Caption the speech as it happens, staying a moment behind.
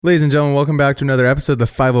Ladies and gentlemen, welcome back to another episode of the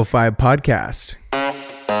 505 Podcast.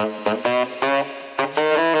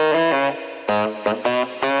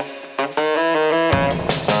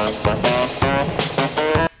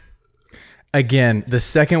 Again, the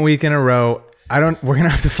second week in a row, we're going to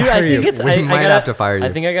have to fire you. We might have to fire you.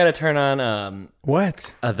 I think I got to turn on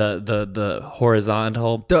What? the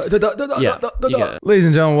horizontal. Ladies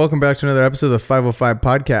and gentlemen, welcome back to another episode of the 505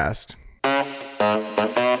 Podcast.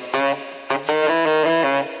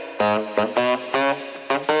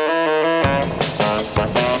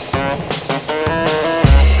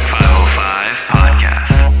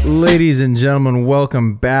 Ladies and gentlemen,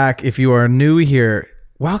 welcome back. If you are new here,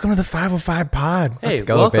 welcome to the 505 Pod. Hey, Let's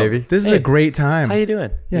go, welcome. baby. This is a great time. How you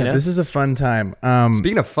doing? Yeah, You know? this is a fun time.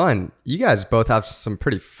 Speaking of fun, you guys both have some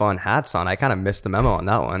pretty fun hats on. I kind of missed the memo on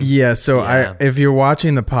that one. Yeah, so Yeah. if you're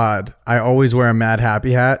watching the pod, I always wear a Mad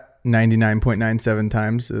Happy hat 99.97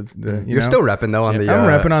 times. You're still repping though on the. I'm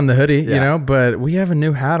repping on the hoodie, yeah. but we have a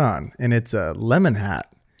new hat on, and it's a lemon hat.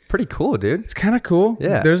 Pretty cool, dude. It's kind of cool.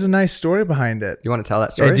 Yeah. There's a nice story behind it. You want to tell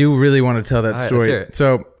that story? I do really want to tell that All right, story. let's hear it.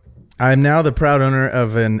 So I'm now the proud owner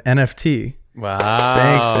of an NFT. Wow.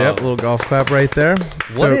 Thanks. Yep, little golf clap right there.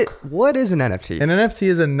 What is an NFT? An NFT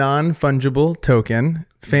is a non-fungible token.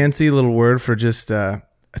 Fancy little word for just a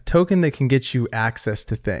token that can get you access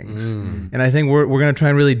to things. And I think we're going to try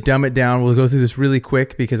and really dumb it down. We'll go through this really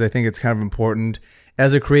quick because I think it's kind of important.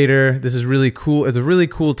 As a creator, this is really cool. It's a really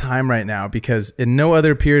cool time right now because in no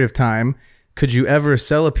other period of time could you ever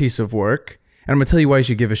sell a piece of work. And I'm going to tell you why you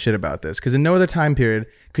should give a shit about this. Because in no other time period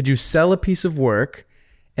could you sell a piece of work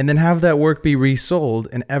and then have that work be resold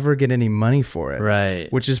and ever get any money for it.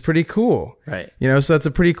 Right. Which is pretty cool. Right. You know, so that's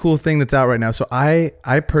a pretty cool thing that's out right now. So I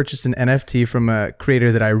purchased an NFT from a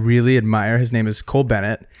creator that I really admire. His name is Cole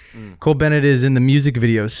Bennett. Cole Bennett is in the music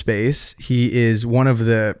video space. He is one of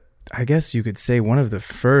the, I guess you could say, one of the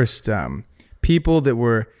first people that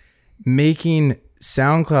were making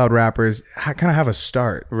SoundCloud rappers kind of have a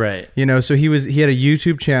start. Right. You know, so he had a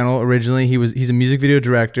YouTube channel originally. He's a music video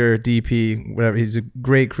director, DP, whatever. He's a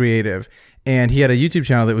great creative. And he had a YouTube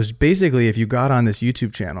channel that was basically, if you got on this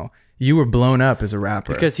YouTube channel, you were blown up as a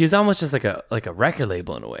rapper. Because he was almost just like a record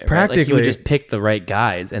label in a way. Right? Practically. Like he would just pick the right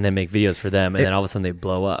guys and then make videos for them, and then all of a sudden they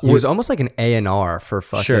blow up. It was almost like an A&R for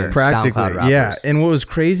fucking Sure. Practically, SoundCloud rappers. yeah. And what was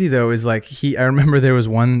crazy though is like I remember there was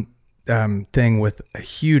one thing with a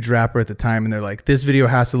huge rapper at the time, and they're like, this video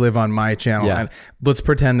has to live on my channel. Yeah. And let's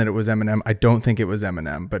pretend that it was Eminem. I don't think it was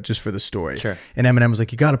Eminem, but just for the story. Sure. And Eminem was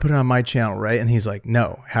like, you got to put it on my channel, right? And he's like,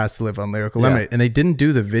 no, it has to live on Lyrical Lemonade. And they didn't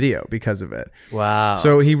do the video because of it. Wow.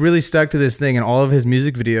 So he really stuck to this thing, and all of his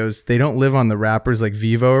music videos, they don't live on the rappers like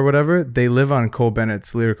Vivo or whatever. They live on Cole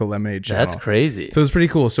Bennett's Lyrical Lemonade channel. That's crazy. So it's pretty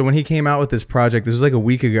cool. So when he came out with this project, this was like a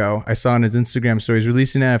week ago, I saw on his Instagram stories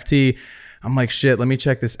releasing an NFT. I'm like, shit, let me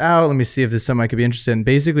check this out. Let me see if this is something I could be interested in.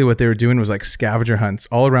 Basically, what they were doing was like scavenger hunts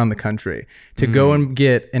all around the country to go and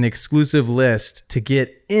get an exclusive list to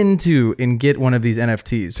get into and get one of these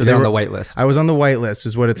NFTs. So they're on the white list. I was on the white list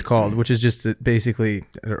is what it's called, which is just basically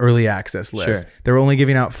an early access list. Sure. They were only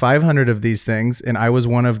giving out 500 of these things, and I was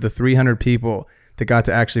one of the 300 people that got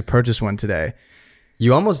to actually purchase one today.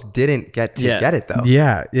 You almost didn't get to get it though.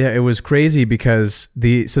 Yeah, it was crazy because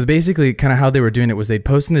so basically kind of how they were doing it was they'd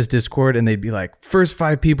post in this Discord and they'd be like, first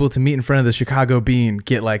 5 people to meet in front of the Chicago Bean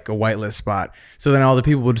get like a whitelist spot. So then all the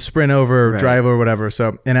people would sprint over, drive or whatever.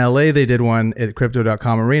 So in LA, they did one at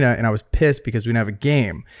Crypto.com Arena, and I was pissed because we didn't have a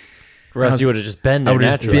game. or else you would have just been there. I would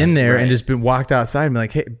have just been there and Right. just been walked outside and be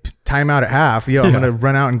like, hey, time out at half. Yo, I'm going to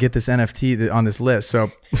run out and get this NFT on this list.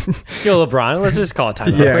 So Yo, LeBron, let's just call it time.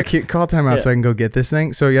 yeah, Real quick. call timeout so I can go get this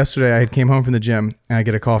thing. So yesterday I came home from the gym and I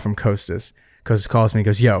get a call from Costas. Costas calls me,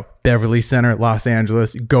 goes, yo, Beverly Center, Los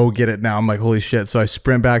Angeles, go get it now. I'm like, holy shit. So I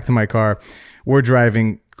sprint back to my car. We're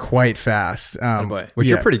driving quite fast. boy. Which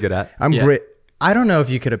you're pretty good at. I'm Yeah. great. I don't know if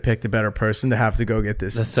you could have picked a better person to have to go get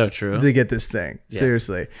this. That's so true. To get this thing.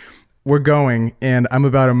 Seriously. We're going, and I'm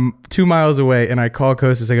about 2 miles away, and I call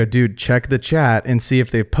Costas. I go, dude, check the chat and see if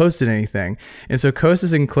they've posted anything. And so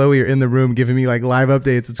Costas and Chloe are in the room giving me like live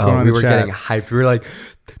updates. What's going on we in the were chat. getting hyped. We were like,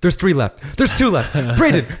 there's 3 left. There's 2 left.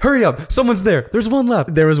 Brandon, hurry up. Someone's there. There's 1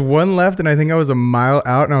 left. There was 1 left, and I think I was a mile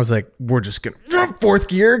out, and I was like, we're just going to 4th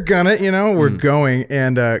gear, gun it, we're going.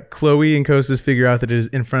 And Chloe and Costas figure out that it is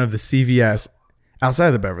in front of the CVS outside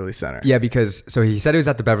of the Beverly Center. Yeah, because so he said he was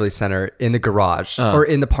at the Beverly Center in the garage or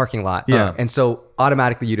in the parking lot. Yeah. And so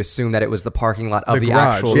automatically you'd assume that it was the parking lot of the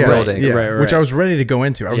garage, actual yeah, building. yeah, Right. which I was ready to go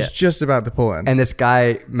into. I was Yeah. just about to pull in. And this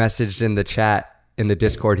guy messaged in the chat in the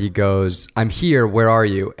Discord, he goes, "I'm here, where are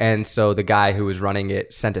you?" And so the guy who was running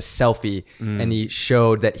it sent a selfie and he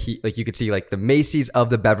showed that you could see like the Macy's of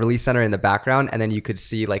the Beverly Center in the background, and then you could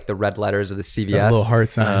see like the red letters of the CVS. That little heart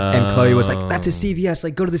sign. And Chloe was like, "That's a CVS,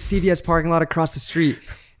 like go to the CVS parking lot across the street."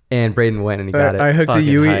 And Braden went and he got it. I hooked a Fucking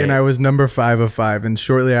Yui hype. and I was number 5 of 5. And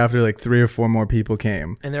shortly after, like 3 or 4 more people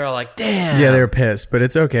came. And they're all like, damn. Yeah, they were pissed, but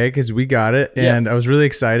it's okay because we got it. Yeah. And I was really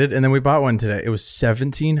excited. And then we bought one today. It was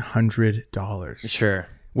 $1,700, Sure.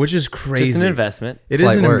 which is crazy. Just an investment. It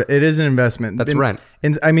Slight is work. it is an investment. That's and, rent.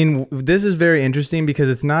 And I mean, this is very interesting because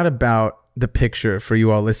it's not about the picture for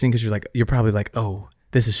you all listening because you're probably like, oh,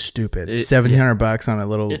 this is stupid. $1,700 on a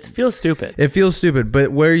little. It feels stupid. It feels stupid,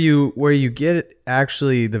 but where you get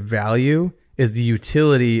actually the value is the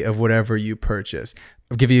utility of whatever you purchase.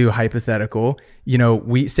 I'll give you a hypothetical. You know,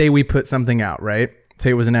 we put something out, right? Say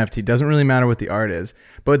it was an NFT. Doesn't really matter what the art is,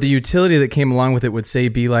 but the utility that came along with it would say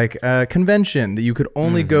be like a convention that you could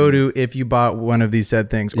only go to if you bought one of these said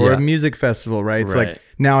things, or Yeah. a music festival, right? It's Right. like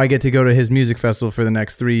now I get to go to his music festival for the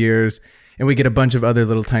next 3 years, and we get a bunch of other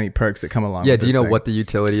little tiny perks that come along. Yeah, with do you this know thing. what the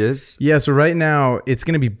utility is? Yeah, so right now it's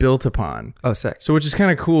going to be built upon. Oh, sick. So which is kind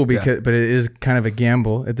of cool because, but it is kind of a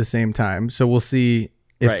gamble at the same time. So we'll see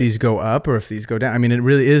if Right. these go up or if these go down. I mean, it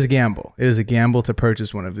really is a gamble. It is a gamble to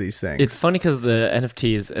purchase one of these things. It's funny because the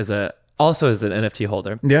NFTs also as an NFT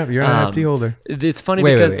holder. Yeah, you're an NFT holder. It's funny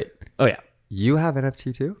Wait, because wait. oh yeah, You have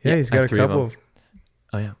NFT too? Yeah, yeah, he's I got have a 3 of couple. them.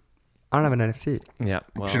 Oh yeah, I don't have an NFT. yeah.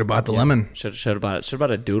 Well, Should have bought the lemon. Should have bought it. Should have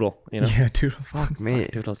bought a doodle. You know, Yeah, dude. Fuck me.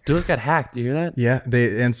 doodles. Doodles got hacked. Do you hear that? Yeah,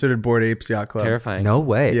 they inserted Bored Apes Yacht Club. Terrifying. No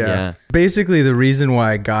way. Yeah. Yeah. Basically, the reason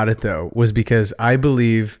why I got it though was because I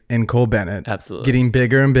believe in Cole Bennett. Absolutely. Getting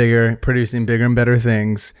bigger and bigger, producing bigger and better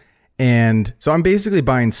things. And so I'm basically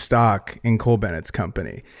buying stock in Cole Bennett's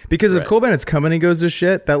company because if Right. Cole Bennett's company goes to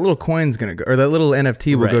shit, that little coin's going to go, or that little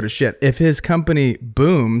NFT will go Right. to shit. If his company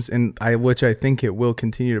booms, which I think it will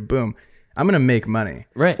continue to boom, I'm going to make money.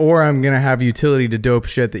 Right. Or I'm going to have utility to dope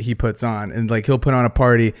shit that he puts on. And like he'll put on a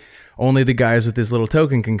party, only the guys with this little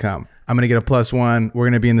token can come. I'm going to get a +1. We're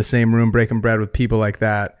going to be in the same room breaking bread with people like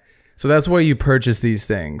that. So that's why you purchase these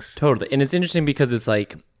things. Totally. And it's interesting because it's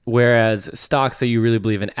like, whereas stocks that you really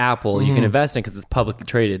believe in Apple, you can invest in because it's publicly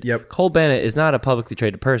traded. Yep. Cole Bennett is not a publicly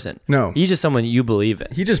traded person. No. He's just someone you believe in.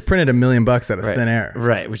 He just printed $1 million out of thin air.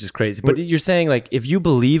 Right, which is crazy. But you're saying like if you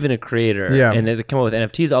believe in a creator Yeah. and they come up with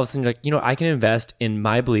NFTs, all of a sudden you're like, you know, I can invest in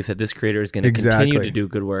my belief that this creator is going to continue to do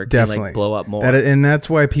good work and like blow up more. And that's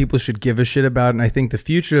why people should give a shit about it. And I think the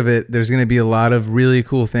future of it, there's going to be a lot of really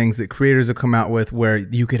cool things that creators will come out with where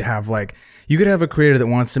you could have a creator that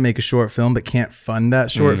wants to make a short film but can't fund that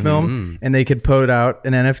short film, and they could put out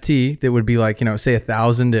an NFT that would be like, you know, say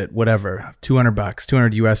 1,000 at whatever, $200,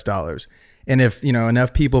 $200 US. And if, you know,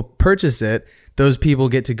 enough people purchase it, those people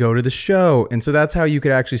get to go to the show. And so that's how you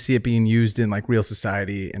could actually see it being used in like real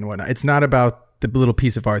society and whatnot. It's not about the little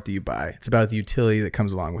piece of art that you buy. It's about the utility that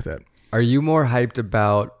comes along with it. Are you more hyped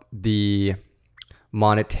about the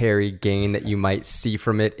monetary gain that you might see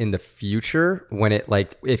from it in the future when it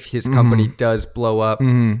like if his company does blow up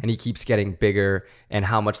and he keeps getting bigger and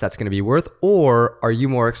how much that's going to be worth, or are you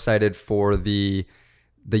more excited for the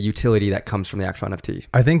utility that comes from the actual NFT?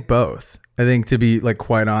 I think both. I think, to be like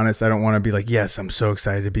quite honest, I don't want to be like, yes, I'm so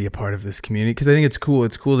excited to be a part of this community, because I think it's cool.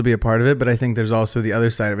 It's cool to be a part of it, but I think there's also the other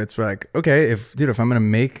side of it. It's like, okay, if I'm going to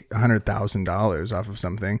make $100,000 off of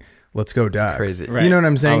something, let's go Ducks. crazy. Right. You know what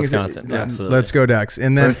I'm saying? Wisconsin, absolutely. Let's go Ducks.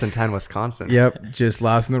 And then, 1st and 10 Wisconsin. yep, just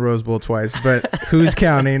lost in the Rose Bowl twice, but who's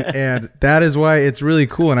counting? And that is why it's really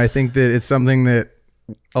cool. And I think that it's something that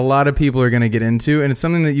a lot of people are going to get into, and it's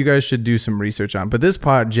something that you guys should do some research on. But this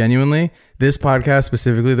podcast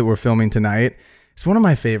specifically that we're filming tonight, it's one of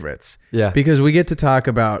my favorites. Yeah. Because we get to talk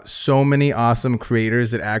about so many awesome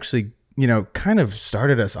creators that actually, you know, kind of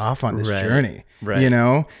started us off on this Right. journey. Right. You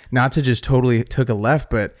know, not to just totally took a left,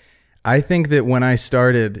 but I think that when I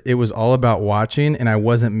started, it was all about watching and I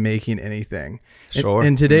wasn't making anything. Sure.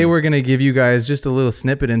 And today we're going to give you guys just a little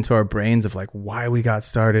snippet into our brains of like why we got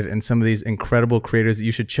started and some of these incredible creators that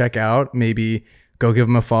you should check out. Maybe go give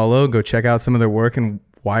them a follow, go check out some of their work and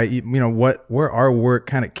why, you know, where our work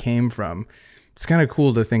kind of came from. It's kind of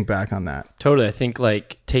cool to think back on that. Totally. I think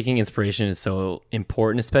like taking inspiration is so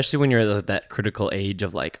important, especially when you're at that critical age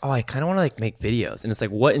of like, oh, I kind of want to like make videos. And it's like,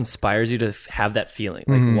 what inspires you to have that feeling,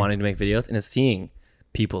 like wanting to make videos? And it's seeing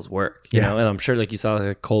people's work, you know? And I'm sure like you saw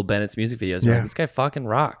like Cole Bennett's music videos. You're like, this guy fucking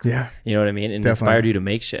rocks. Yeah. You know what I mean? And Definitely. inspired you to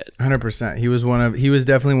make shit. 100%. He was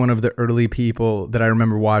definitely one of the early people that I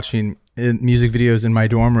remember watching in music videos in my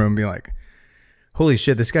dorm room being like, holy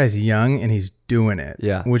shit, this guy's young and he's doing it.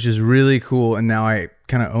 Yeah. Which is really cool. And now I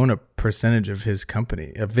kind of own a percentage of his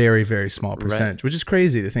company, a very, very small percentage, which is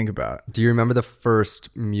crazy to think about. Do you remember the first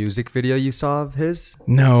music video you saw of his?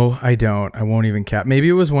 No, I don't. I won't even cap. Maybe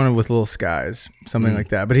it was one with Lil Skies, something like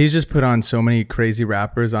that. But he's just put on so many crazy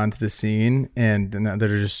rappers onto the scene, and that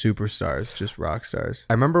are just superstars, just rock stars.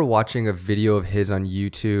 I remember watching a video of his on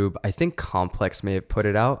YouTube. I think Complex may have put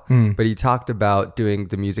it out, but he talked about doing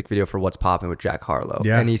the music video for What's Poppin' with Jack Harlow.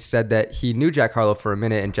 Yeah. And he said that he knew Jack Harlow for a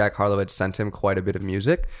minute, and Jack Harlow had sent him quite a bit of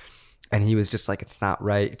music. And he was just like, it's not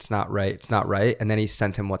right. It's not right. It's not right. And then he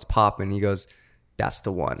sent him What's Poppin'. He goes, that's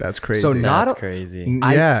the one. That's crazy. So That's crazy.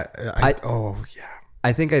 I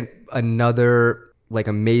think another like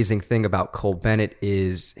amazing thing about Cole Bennett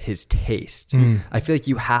is his taste. I feel like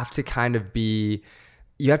you have to kind of you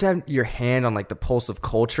have to have your hand on like the pulse of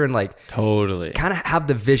culture and like Totally. kind of have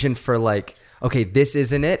the vision for like, okay, this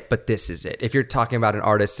isn't it, but this is it. If you're talking about an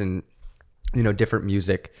artist and, you know, different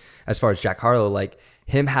music as far as Jack Harlow, like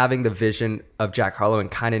him having the vision of Jack Harlow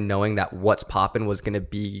and kind of knowing that What's Poppin' was going to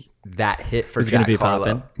be that hit for Jack Harlow.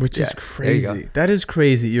 Poppin'. Which is There you crazy. go. That is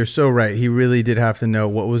crazy. You're so right. He really did have to know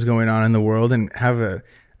what was going on in the world and have a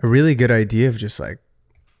really good idea of just like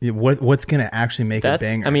what's going to actually make a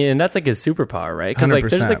banger. I mean, and that's like his superpower, right? Because like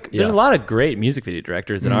there's 100%. a lot of great music video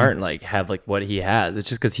directors that aren't like have like what he has. It's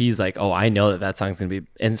just because he's like, oh, I know that song's gonna be,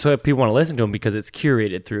 and so people want to listen to him because it's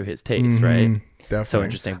curated through his taste, right? Definitely. So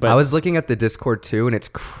interesting. But I was looking at the Discord too, and it's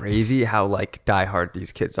crazy how like diehard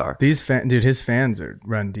these kids are. These dude, his fans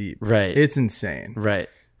run deep. Right. It's insane. right.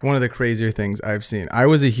 One of the crazier things I've seen. I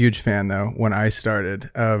was a huge fan though when I started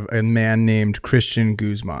of a man named Christian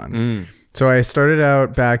Guzman. So I started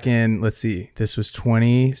out back in, let's see, this was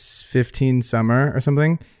 2015 summer or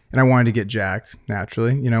something. And I wanted to get jacked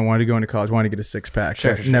naturally. You know, I wanted to go into college, wanted to get a six pack.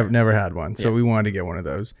 Never had one. So we wanted to get one of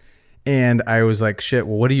those. And I was like, shit,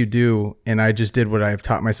 well, what do you do? And I just did what I've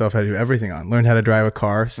taught myself how to do everything on. Learned how to drive a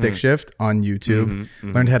car, stick shift on YouTube.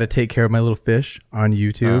 Learned how to take care of my little fish on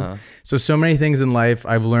YouTube. So many things in life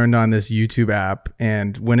I've learned on this YouTube app.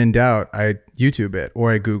 And when in doubt, I YouTube it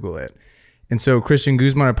or I Google it. And so Christian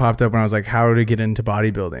Guzman had popped up when I was like, how to get into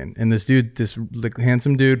bodybuilding. And this dude, this like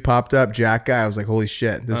handsome dude popped up, Jack guy. I was like, holy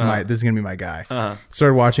shit, this is going to be my guy.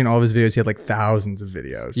 Started watching all of his videos. He had like thousands of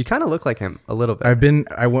videos. You kind of look like him a little bit.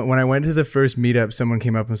 When I went to the first meetup, someone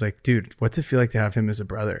came up and was like, dude, what's it feel like to have him as a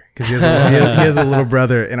brother? Because he has a little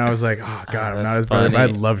brother. And I was like, oh God, I'm not his brother, but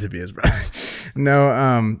I'd love to be his brother.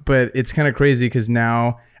 No, but it's kind of crazy because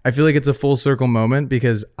now I feel like it's a full circle moment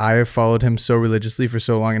because I have followed him so religiously for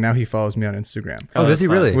so long, and now he follows me on Instagram. Oh, does he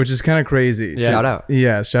really? Which is kind of crazy. Yeah. Shout out.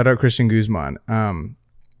 Yeah, shout out Christian Guzman. And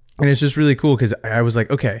it's just really cool because I was like,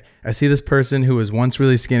 okay, I see this person who was once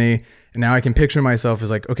really skinny, and now I can picture myself as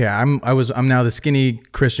like, okay, I'm now the skinny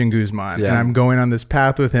Christian Guzman, and I'm going on this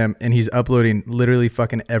path with him, and he's uploading literally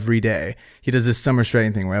fucking every day. He does this summer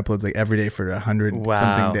shredding thing where he uploads like every day for 100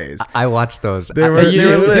 something days. I watched those. They were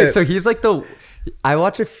lit. So he's like I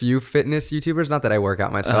watch a few fitness YouTubers, not that I work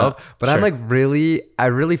out myself, but I'm like I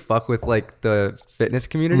really fuck with like the fitness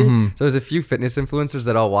community. So there's a few fitness influencers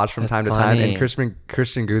that I'll watch from time to time, and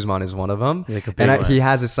Christian Guzman is one of them. Like a big one. He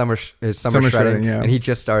has his summer shredding, yeah. and he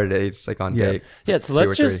just started it. It's like on day. Yeah,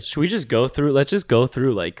 so should we just go through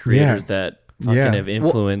like creators that kind of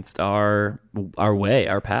influenced our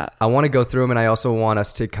path. I want to go through them, and I also want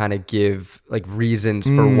us to kind of give like reasons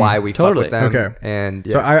for why we fuck with them. Okay. And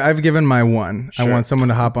So I've given my one. Sure. I want someone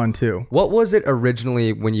to hop on too. what was it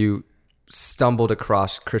originally when you stumbled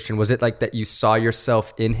across Christian? Was it like that you saw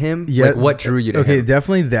yourself in him? Yeah. Like what drew you to Okay, him?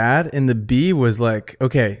 definitely that. And the B was like,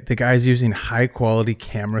 okay, the guy's using high quality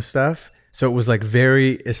camera stuff. So it was like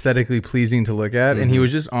very aesthetically pleasing to look at. And he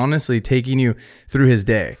was just honestly taking you through his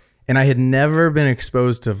day. And I had never been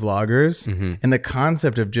exposed to vloggers and the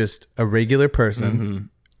concept of just a regular person,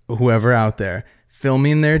 whoever out there,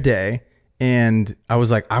 filming their day. And I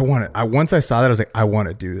was like, once I saw that, I was like, I want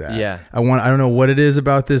to do that. Yeah. I don't know what it is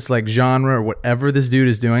about this like genre or whatever this dude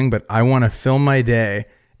is doing, but I want to film my day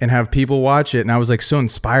and have people watch it. And I was like so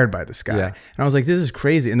inspired by this guy. Yeah. And I was like, this is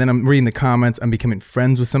crazy. And then I'm reading the comments. I'm becoming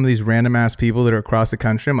friends with some of these random ass people that are across the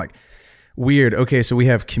country. I'm like, weird. Okay, so we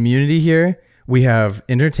have community here. We have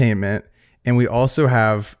entertainment. And we also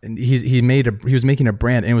have, he was making a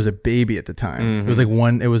brand, and it was a baby at the time. It was like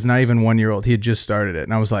it was not even 1 year old. He had just started it.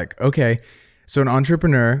 And I was like, okay. So an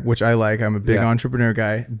entrepreneur, which I like, I'm a big entrepreneur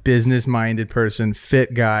guy, business minded person,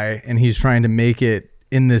 fit guy. And he's trying to make it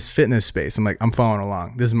in this fitness space. I'm like, I'm following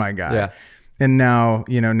along. This is my guy. Yeah. And now,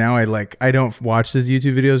 I don't watch his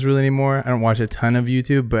YouTube videos really anymore. I don't watch a ton of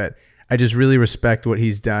YouTube, but I just really respect what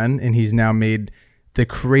he's done. And he's now made the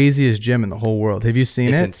craziest gym in the whole world. Have you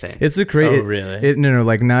seen It's it? insane. It's the crazy. Oh, really? No,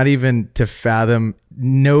 like not even to fathom.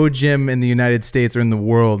 No gym in the United States or in the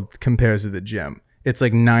world compares to the gym. It's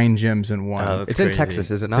like 9 gyms in one. Oh, that's It's in crazy.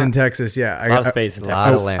 Texas, is it It's not? in Texas, yeah. A lot of space in lot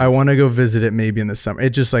Texas. of land. I want to go visit it maybe in the summer.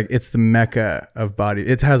 It just like it's the mecca of body.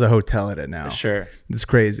 It has a hotel at it now. Sure. It's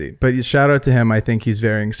crazy. But shout out to him. I think he's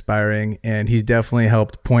very inspiring, and he's definitely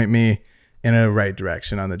helped point me in a right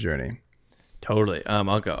direction on the journey. Totally.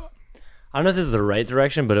 I'll go. I don't know if this is the right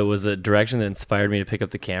direction, but it was a direction that inspired me to pick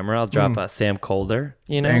up the camera. I'll drop Sam Colder.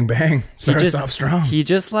 You know, Bang bang. Start just- us off strong. He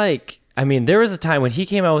just like, I mean, there was a time when he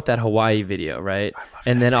came out with that Hawaii video, right?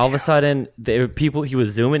 And then all of a sudden, there were people, he was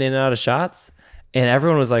zooming in and out of shots, and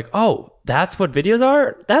everyone was like, "Oh, that's what videos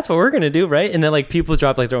are. That's what we're gonna do, right?" And then like people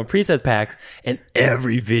dropped like their own preset packs, and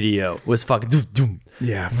every video was fucking doom, doom.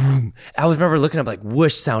 Yeah. I always remember looking up like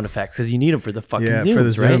whoosh sound effects because you need them for the fucking Yeah, zooms, for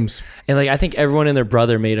the right? zooms. And like I think everyone and their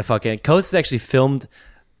brother made a fucking. Coast actually filmed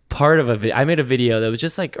part of a video. I made a video that was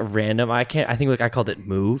just like a random. I think like I called it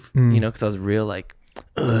Move, you know, because I was real like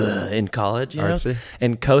in college, you know. Artsy.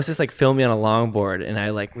 And Kostas like filmed me on a longboard, and I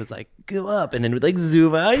like was like go up, and then would like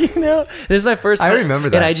zoom out, you know. This is my first. I time, remember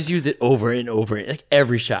that. and I just used it over and over, like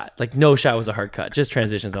every shot. Like no shot was a hard cut, just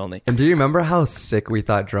transitions only. And do you remember how sick we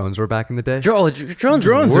thought drones were back in the day? Drones Drones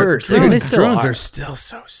were worse. Like, they still drones are. are still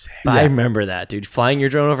so sick. But I remember that, dude. Flying your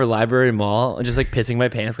drone over Library Mall and just like pissing my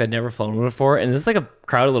pants. 'Cause I'd never flown one before. And this is like a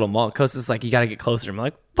crowded little mall. Costa's like, you got to get closer. I'm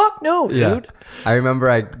like, fuck no, dude. I remember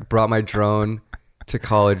I brought my drone to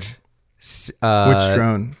college. Which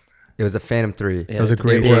drone? It was the Phantom 3. Yeah, That was a the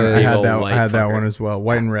great big one. I big had old that. white I had that fucker. one as well.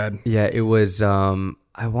 White and red. Yeah, it was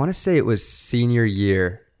I want to say it was senior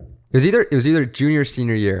year. It was either junior or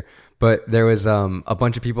senior year, but there was a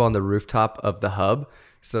bunch of people on the rooftop of the hub.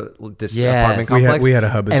 So this Yes. apartment We had- complex. we had a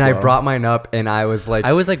hub as and well. I brought mine up and I was like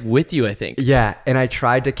I was like with you, I think. yeah, and I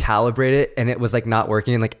tried to calibrate it and it was like not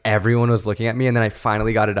working and like everyone was looking at me and then I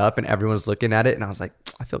finally got it up and everyone was looking at it and I was like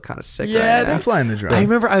I feel kind of sick Yeah, right now. I'm flying the drone. I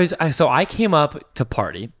remember I came up to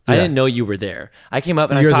party. I Yeah. didn't know you were there. I came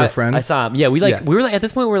up and You I guys saw were friends? I saw him. Yeah, we like Yeah. we were like at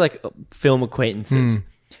this point we were like film acquaintances.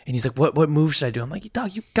 And he's like, "What move should I do?" I'm like,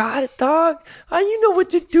 "Dog, you got it, dog. You know what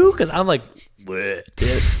to do." Because I'm like, "What,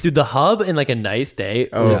 dude, the hub in like a nice day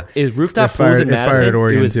is rooftop It fired- pools in it fired Madison. at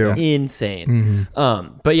Oregon, it was too. insane.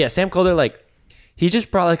 But yeah, Sam Colder, like he just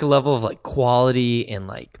brought like a level of like quality and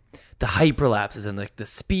like the hyperlapses and like the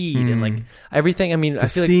speed and like everything. I mean, I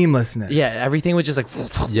feel like Seamlessness. yeah, everything was just like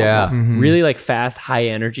Yeah. really like fast, high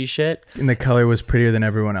energy shit. And the color was prettier than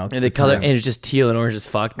everyone else. And the color and it's just teal and orange as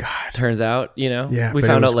fuck. God. Turns out, you know, Yeah, we but it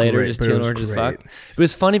found was out later, great, just but it teal and was orange as great. fuck. It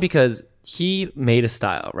was funny because he made a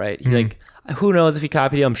style, right? He like, who knows if he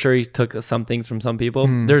copied it? I'm sure he took some things from some people.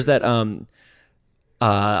 There's that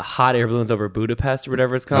hot air balloons over Budapest or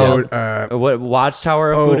whatever it's called. Or what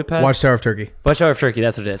Watchtower of Budapest? Watchtower of Turkey. Watchtower of Turkey.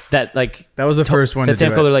 That's what it is. That like That was the first one that to Sam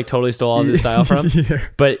do Colder it. like totally stole all of his style from, Yeah.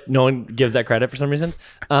 but no one gives that credit for some reason.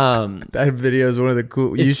 That video is one of the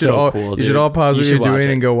cool. You It's should so all cool, you dude. should all pause You what should you're watch doing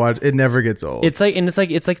it. and go watch. It never gets old. It's like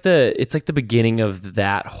the beginning of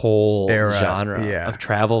that whole Era, genre yeah. of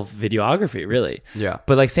travel videography, really. Yeah.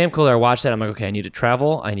 But like Sam Colder, I watched that. I'm like, okay, I need to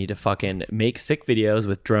travel. I need to fucking make sick videos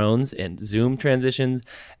with drones and zoom transitions.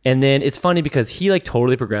 And then it's funny because he like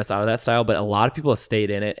totally progressed out of that style, but a lot of people have stayed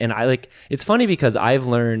in it. And I like it's funny because I've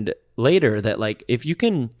learned later that like if you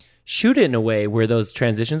can shoot it in a way where those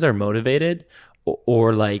transitions are motivated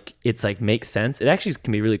or like it's like makes sense, it actually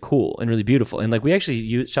can be really cool and really beautiful. And like we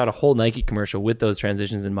actually shot a whole Nike commercial with those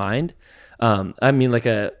transitions in mind. I mean like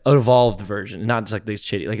a evolved version, not just like these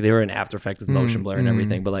shitty, like they were in After Effects with motion blur and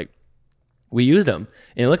everything, but like we used them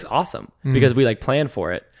and it looks awesome because we like planned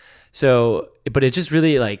for it. So, but it just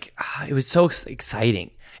really like, it was so exciting.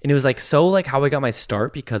 And it was like, so like how I got my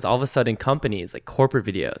start because all of a sudden companies like corporate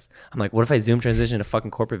videos, I'm like, what if I zoom transition to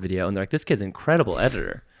fucking corporate video? And they're like, this kid's an incredible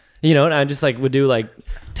editor. You know, and I just like would do like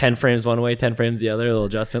 10 frames one way, 10 frames the other, a little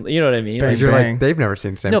adjustment. You know what I mean? Bang, Like, You're bang. like they've never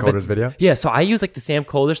seen Sam No, but- Colder's video. yeah, so I use like the Sam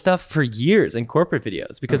Colder stuff for years in corporate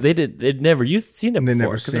videos because they'd never seen it They before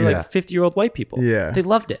never because seen they're it. like 50-year-old white people. Yeah. They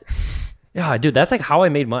loved it. Yeah, dude, that's like how I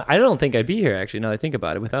made money. I don't think I'd be here actually now that I think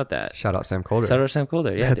about it without that. Shout out Sam Colder. Shout out to Sam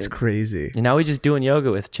Colder. Yeah, That's dude. crazy. And now he's just doing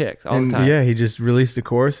yoga with chicks all And the time. yeah, he just released a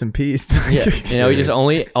course and peace. Yeah. You know, he just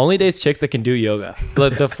only dates chicks that can do yoga.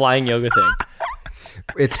 The flying yoga thing.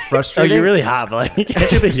 It's Oh, frustrating. you're really hot, but like you can't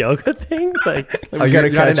do the yoga thing. Like, Oh, you're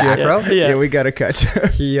not into you. acro? Yeah. We gotta cut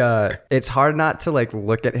you. It's hard not to like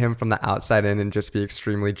look at him from the outside in and just be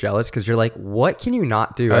extremely jealous because you're like, what can you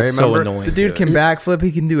not do? that's I so remember, annoying. The dude can backflip.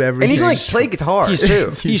 He can do everything. and he can like play guitar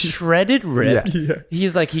too. He's shredded ripped. Yeah.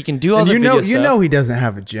 He's like he can do all And the you video stuff. know he doesn't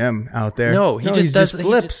have a gym out there. No, he just does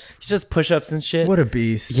flips. He just push-ups and shit. What a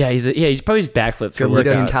beast. Yeah, he's probably just backflips. For He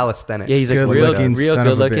does workout. calisthenics. Yeah, he's like Good real looking good son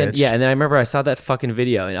of a looking. bitch. Yeah, and then I remember I saw that fucking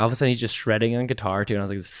video, and all of a sudden he's just shredding on guitar too, and I was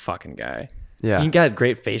like, this fucking guy. Yeah. he got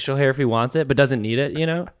great facial hair if he wants it, but doesn't need it. You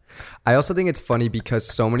know, I also think it's funny because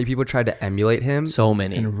so many people tried to emulate him. so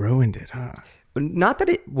many. And ruined it, huh? Not that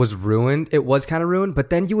it was ruined. It was kind of ruined, but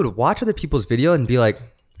then you would watch other people's video and be like,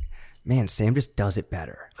 man, Sam just does it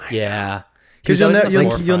better. Yeah, Because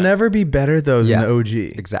you'll never be better though than Yeah. the OG.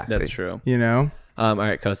 Exactly. That's true. You know. All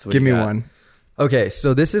right, Costa, what Give you me got? one. Okay,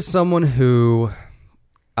 so this is someone who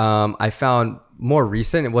I found more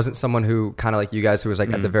recent. It wasn't someone who kind of like you guys who was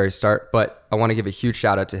like at the very start, but I want to give a huge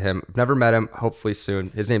shout out to him. I've never met him, hopefully soon.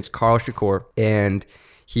 His name's Carl Shakur, and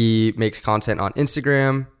he makes content on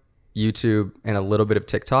Instagram, YouTube, and a little bit of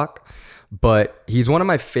TikTok. But he's one of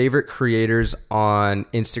my favorite creators on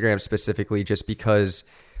Instagram specifically just because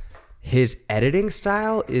his editing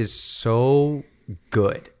style is so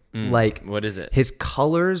good. Like, What is it? his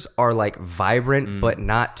colors are like vibrant but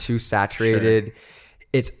not too saturated.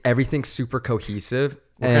 It's everything's super cohesive.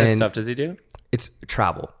 What kind of stuff does he do? It's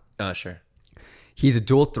travel. Oh, sure. He's a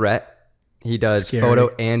dual threat. He does Scary.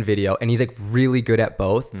 photo and video, and he's like really good at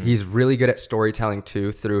both. He's really good at storytelling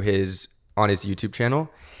too through his YouTube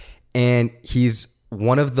channel. And he's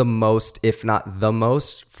one of the most, if not the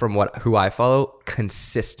most, from who I follow,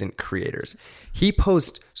 consistent creators. He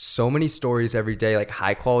posts so many stories every day, like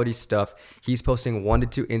high quality stuff. He's posting 1 to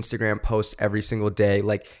 2 Instagram posts every single day.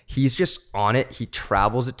 Like he's just on it. He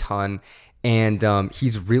travels a ton, and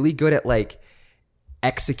he's really good at like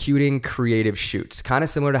executing creative shoots. Kind of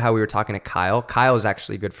similar to how we were talking to Kyle. Kyle is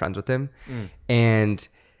actually good friends with him, and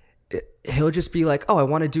he'll just be like, oh, I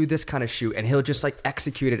want to do this kind of shoot. And he'll just like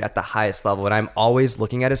execute it at the highest level. And I'm always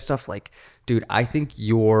looking at his stuff like, dude, I think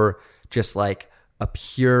you're just like a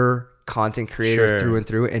pure content creator Sure. through and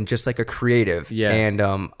through and just like a creative. Yeah. And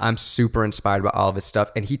I'm super inspired by all of his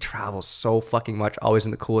stuff. And he travels so fucking much, always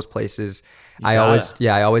in the coolest places. I always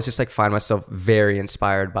just like find myself very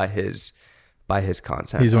inspired by his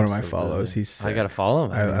content. He's one of my follows. He's sick. I gotta follow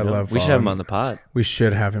him. I love We should have him following on the pod. We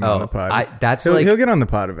should have him on the pod. He'll he'll get on the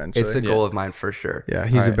pod eventually. It's a goal of mine for sure. Yeah,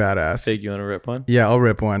 he's a badass. Big, you want to rip one? Yeah, I'll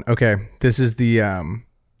rip one. Okay, this is the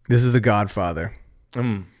Godfather,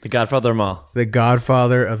 The Godfather Mall. the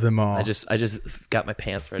Godfather of them all. I just got my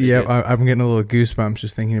pants ready. Yeah, dude. I'm getting a little goosebumps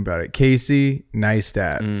just thinking about it. Casey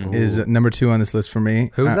Neistat is number 2 on this list for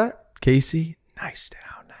me. Who's that? Casey Neistat.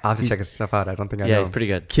 I'll have to check his stuff out. I don't think I know. Yeah, he's pretty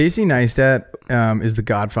good. Casey Neistat is the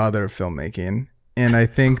godfather of filmmaking. And I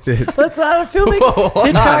think that That's not a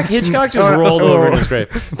filmmaking. Hitchcock just rolled over in his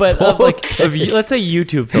grave. But let's say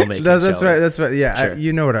YouTube filmmaking. that's Sheldon. right. That's right. Yeah, Sure.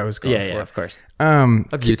 you know what I was going Yeah, for. yeah, of course.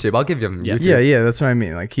 Of YouTube. I'll give him YouTube. Yeah, that's what I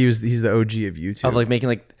mean. Like he's the OG of YouTube. Of like making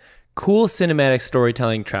like cool cinematic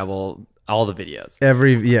storytelling, travel, all the videos.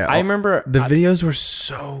 I remember the videos were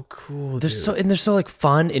so cool. they're so like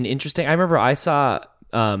fun and interesting. I remember I saw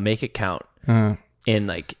Make It Count in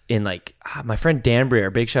my friend Dan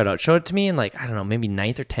Breer, big shout out, showed it to me in like, I don't know, maybe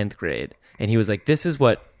 9th or 10th grade. And he was like, this is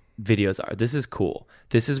what videos are. This is cool.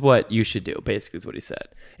 This is what you should do, basically is what he said.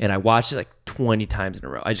 And I watched it like 20 times in a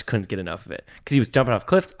row. I just couldn't get enough of it because he was jumping off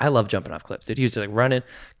cliffs. I love jumping off cliffs, dude. He was just like running.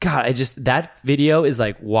 God, that video is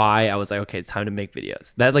like why I was like, okay, it's time to make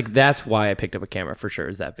videos. That's why I picked up a camera for sure,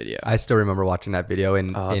 is that video. I still remember watching that video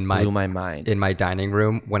in blew my mind. in my dining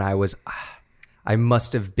room when I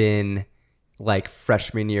must have been like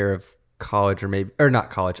freshman year of college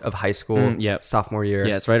of high school, yep. sophomore year.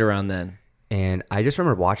 Yeah, it's right around then. And I just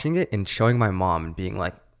remember watching it and showing my mom and being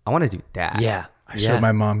like, I want to do that. Yeah. I showed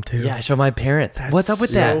my mom too. Yeah, I showed my parents. What's up with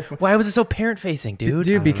so that? fun. Why was it so parent facing, dude?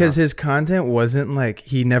 Dude, because his content wasn't like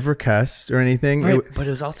he never cussed or anything. Right, but it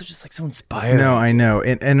was also just like so inspiring. No, I know.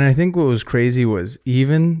 And I think what was crazy was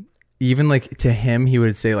even like to him, he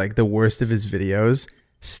would say like the worst of his videos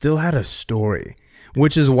still had a story,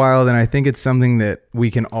 which is wild. And I think it's something that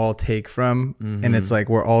we can all take from. And it's like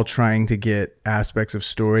we're all trying to get aspects of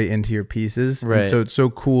story into your pieces. Right. And so it's so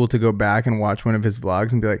cool to go back and watch one of his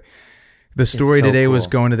vlogs and be like, the story so today was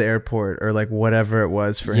cool. going to the airport or like whatever it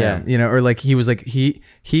was for Yeah. him, you know, or like he was like he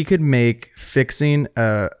could make fixing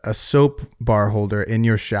a soap bar holder in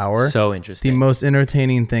your shower So the interesting. most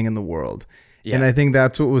entertaining thing in the world. Yeah. And I think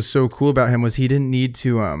that's what was so cool about him was he didn't need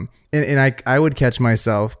to and I would catch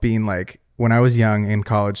myself being like when I was young in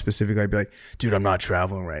college specifically, I'd be like, dude, I'm not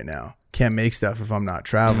traveling right now. Can't make stuff if I'm not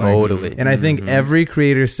traveling. Totally. And I think every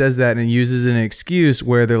creator says that and uses an excuse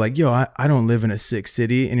where they're like, yo, I don't live in a sick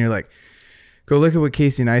city. And you're like, go look at what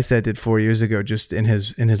Casey Neistat did 4 years ago, just in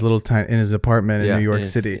his little time in his apartment in New York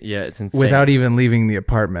City. Yeah, it's insane. Without even leaving the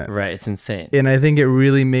apartment. Right, it's insane. And I think it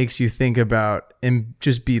really makes you think about and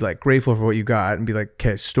just be like grateful for what you got and be like,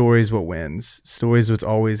 okay, story's what wins. Story's what's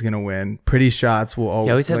always gonna win. Pretty shots will always.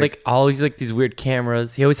 He always had always these weird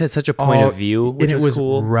cameras. He always had such a point of view, which was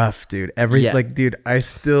cool. Rough, dude. Dude, I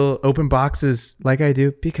still open boxes like I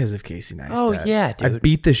do because of Casey Neistat. Oh yeah, dude. I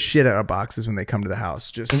beat the shit out of boxes when they come to the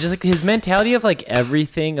house. And just like his mentality of like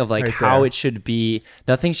everything of like right how there. it should be.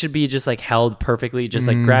 Nothing should be just like held perfectly. Just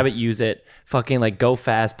like grab it, use it, fucking like go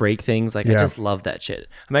fast, break things. Like I just love that shit.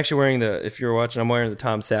 I'm actually wearing if you're watching, I'm wearing the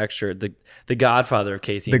Tom Sachs shirt, the Godfather of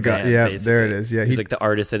Casey and Van, yeah, basically. there it is. Yeah, he's like the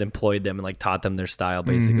artist that employed them and like taught them their style,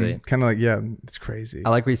 basically. kind of like it's crazy. I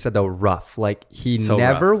like what you said though, rough. Like he So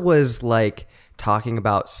never was like talking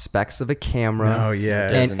about specs of a camera. Oh yeah,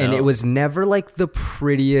 and it was never like the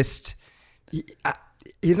prettiest.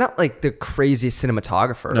 He's not like the craziest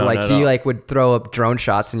cinematographer. No, like not at he all. like would throw up drone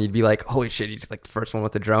shots and you'd be like, holy shit, he's like the first one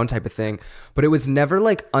with the drone type of thing. But it was never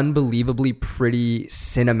like unbelievably pretty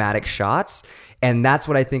cinematic shots. And that's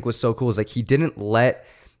what I think was so cool is like he didn't let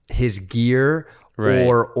his gear Right.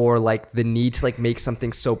 or like the need to like make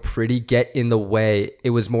something so pretty get in the way.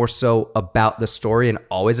 It was more so about the story and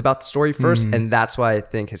always about the story first. And that's why I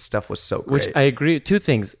think his stuff was so great. Which I agree. Two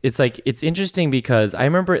things. It's like it's interesting because I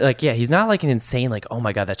remember like he's not like an insane like, oh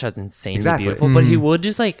my god, that shot's insanely Exactly. beautiful. But he would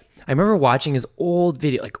just like I remember watching his old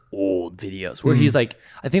videos where he's like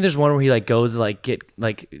I think there's one where he like goes to like get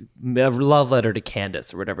like a love letter to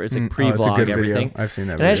Candace or whatever. It's like pre-vlog good video. everything. I've seen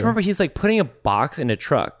that And I just video. remember he's like putting a box in a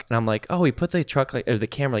truck and I'm like, oh, he put the truck like or the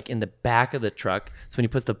camera like in the back of the truck. So when he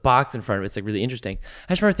puts the box in front of it, it's like really interesting.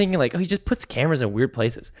 I just remember thinking like, oh, he just puts cameras in weird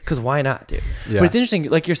places because why not, dude? Yeah. But it's interesting,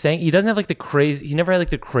 like you're saying, he doesn't have like he never had like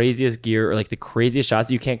the craziest gear or like the craziest shots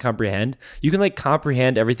that you can't comprehend. You can like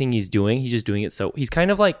comprehend everything he's doing. He's just doing it. So he's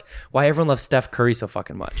kind of like why everyone loves Steph Curry so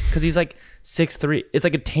fucking much because he's like 6'3". It's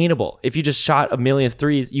like attainable. If you just shot a million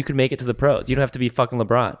threes, you could make it to the pros. You don't have to be fucking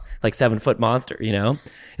LeBron, like 7-foot monster, you know?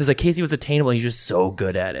 It's like Casey was attainable. He's just so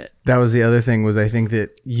good at it. That was the other thing was I think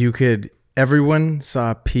that everyone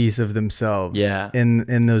saw a piece of themselves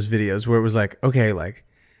in those videos where it was like, okay, like,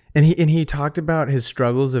 and he talked about his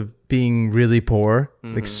struggles of being really poor,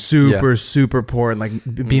 like super poor and like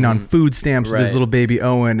being on food stamps with his Right. little baby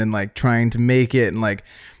Owen and like trying to make it and like,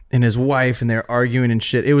 and his wife and they're arguing and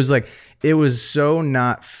shit. It was like, it was so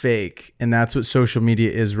not fake. And that's what social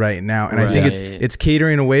media is right now. And I think Right. it's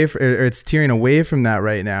catering away or it's tearing away from that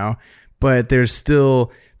right now, but there's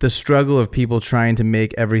still the struggle of people trying to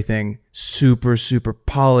make everything super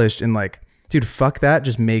polished and like, dude, fuck that.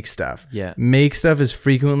 Just make stuff. Yeah. Make stuff as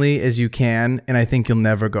frequently as you can. And I think you'll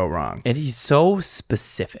never go wrong. And he's so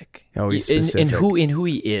specific. Oh, he's In specific. who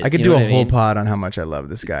he is. I could you do know a what whole mean? pod on how much I love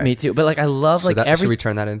this guy. Me too. But like I love like should we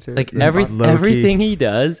turn that into? like It's low-key. everything he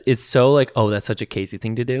does is so like, oh, that's such a Casey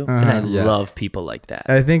thing to do. And I Yeah. love people like that.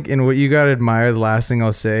 I think, and what you got to admire, the last thing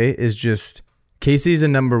I'll say is just Casey's a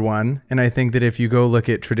number one. And I think that if you go look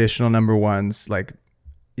at traditional number ones, like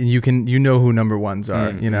you know who number ones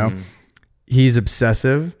are, you know, he's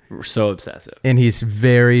obsessive We're so obsessive. and he's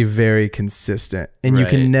very, very consistent. And you Right.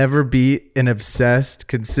 can never beat an obsessed,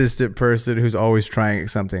 consistent person who's always trying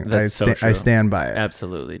something. That's so true. I stand by it.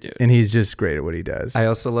 Absolutely, dude. And he's just great at what he does. I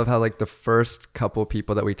also love how like the first couple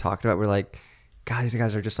people that we talked about were like, God, these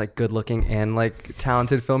guys are just like good looking and like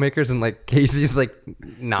talented filmmakers, and like Casey's like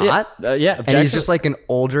not. Yeah, And he's just like an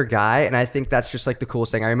older guy, and I think that's just like the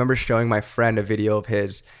coolest thing. I remember showing my friend a video of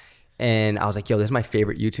his, and I was like, "Yo, this is my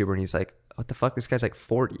favorite YouTuber," and he's like, "What the fuck? This guy's like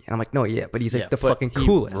 40." And I'm like, "No, yeah, but he's like the but fucking he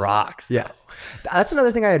coolest." rocks, Yeah, that's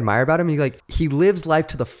another thing I admire about him. He lives life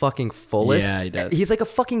to the fucking fullest. Yeah, he does. He's like a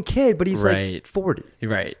fucking kid, but he's Right. like 40.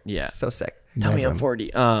 Right. Yeah. So sick. Tell me I'm 40.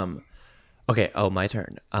 Okay. Oh, my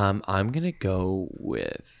turn. I'm gonna go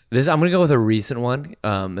with this. I'm gonna go with a recent one.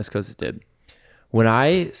 This goes did. When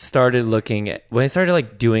I started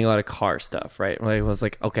like doing a lot of car stuff, right? When I was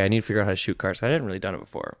like, okay, I need to figure out how to shoot cars. I hadn't really done it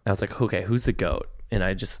before. I was like, okay, who's the GOAT? And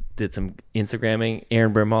I just did some Instagramming.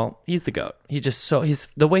 Aaron Brimall, he's the GOAT.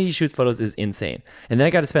 The way he shoots photos is insane. And then I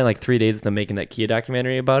got to spend like 3 days with them making that Kia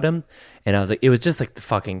documentary about him. And I was like, it was just like the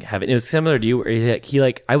fucking heaven. It was similar to you where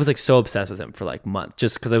I was like so obsessed with him for like months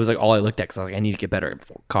just because I was like all I looked at because I was like, I need to get better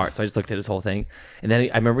at cars. So I just looked at his whole thing. And then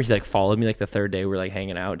I remember he like followed me like the third day we were like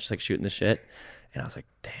hanging out, just like shooting the shit. And I was like,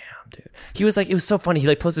 damn, dude. He was like, it was so funny. He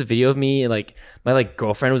like posted a video of me, and like my like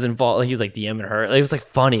girlfriend was involved. Like, he was like DMing her. Like, it was like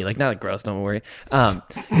funny, like not like gross, don't worry.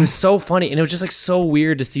 It was so funny, and it was just like so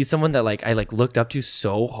weird to see someone that like I like looked up to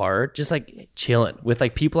so hard, just like chilling with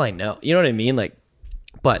like people I know. You know what I mean? Like,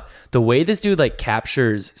 but the way this dude like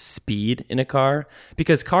captures speed in a car,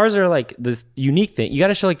 because cars are like the unique thing. You got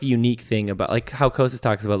to show like the unique thing about like how Kostas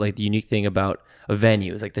talks about like the unique thing about a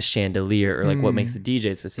venue is like the chandelier or like what makes the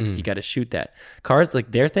DJ specific. You got to shoot that. Cars,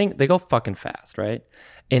 like their thing, they go fucking fast, right?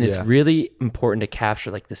 And it's really important to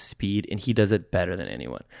capture like the speed, and he does it better than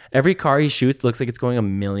anyone. Every car he shoots looks like it's going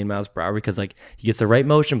 1,000,000 miles per hour because like he gets the right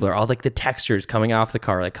motion blur, all like the textures coming off the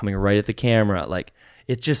car, like coming right at the camera. Like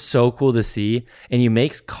it's just so cool to see. And he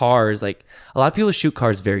makes cars, like a lot of people shoot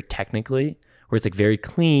cars very technically, where it's like very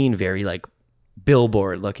clean, very like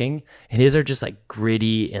billboard looking, and his are just like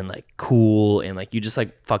gritty and like cool, and like you just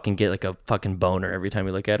like fucking get like a fucking boner every time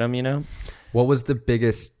you look at him, you know? What was the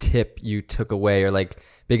biggest tip you took away, or like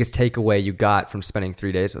biggest takeaway you got from spending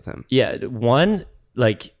 3 days with him? Yeah, one,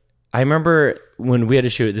 like I remember when we had to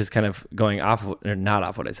shoot this, kind of going off or not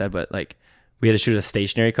off what I said, but like we had to shoot a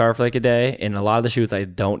stationary car for like a day, and a lot of the shoots I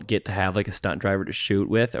don't get to have like a stunt driver to shoot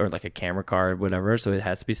with, or like a camera car or whatever, so it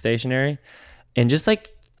has to be stationary. And just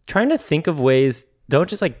like trying to think of ways, don't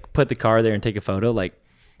just like put the car there and take a photo. Like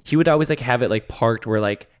he would always like have it like parked where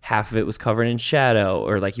like half of it was covered in shadow,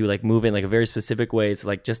 or like he would like move in like a very specific way, so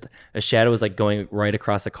like just a shadow was like going right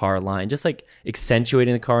across the car line, just like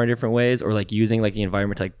accentuating the car in different ways, or like using like the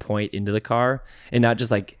environment to like point into the car, and not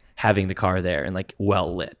just like having the car there and like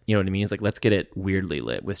well lit, you know what I mean? It's like, let's get it weirdly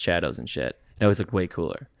lit with shadows and shit. It always looked way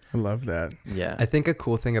cooler. I love that. Yeah. I think a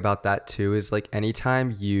cool thing about that too is like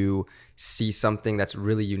anytime you see something that's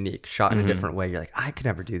really unique shot in a different way, you're like, I could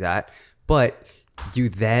never do that. But you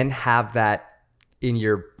then have that in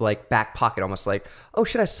your like back pocket, almost like, oh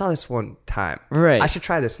shit, I saw this one time. Right. I should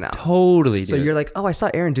try this now. Totally, dude. So you're like, oh, I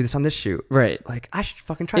saw Aaron do this on this shoot. Right. Like I should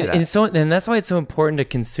fucking try that. And so, and that's why it's so important to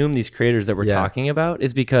consume these creators that we're talking about,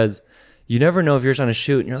 is because you never know if you're just on a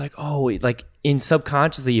shoot and you're like, oh, wait, like in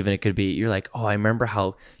subconsciously even it could be, you're like, oh, I remember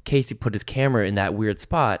how Casey put his camera in that weird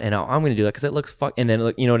spot, and I'm going to do that because it looks and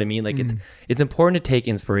then you know what I mean? Like it's important to take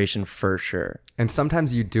inspiration for sure. And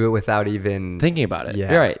sometimes you do it without even Thinking about it.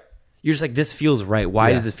 Yeah. You're right. You're just like, this feels right.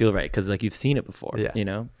 Why does this feel right? Because like you've seen it before, you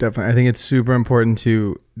know? Definitely. I think it's super important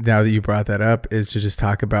to, now that you brought that up, is to just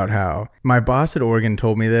talk about how my boss at Oregon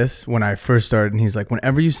told me this when I first started. And he's like,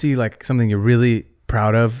 whenever you see like something you're really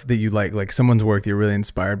proud of, that you like someone's work that you're really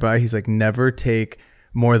inspired by, he's like, never take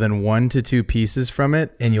more than 1 to 2 pieces from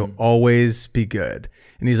it, and you'll always be good.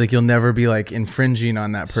 And he's like, you'll never be like infringing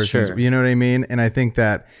on that person's, you know what I mean? And I think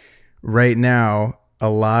that right now, a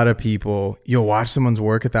lot of people, you'll watch someone's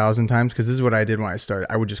work 1,000 times, because this is what I did when I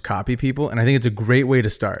started. I would just copy people, and I think it's a great way to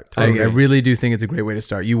start. I really do think it's a great way to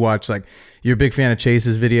start. You watch, like, you're a big fan of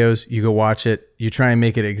Chase's videos, you go watch it, you try and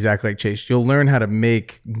make it exactly like Chase. You'll learn how to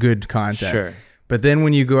make good content. Sure. But then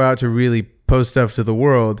when you go out to really post stuff to the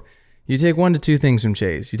world, you take 1 to 2 things from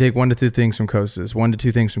Chase. You take 1 to 2 things from Kostas, 1 to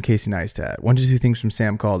 2 things from Casey Neistat, 1 to 2 things from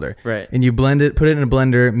Sam Calder. Right. And you blend it, put it in a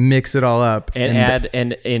blender, mix it all up. And add,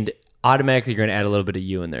 and automatically you're going to add a little bit of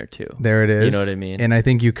you in there too. There it is. You know what I mean? And I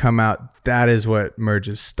think you come out, that is what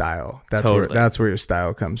merges style. That's where your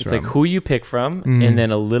style comes from. It's like who you pick from, and then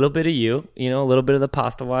a little bit of you know, a little bit of the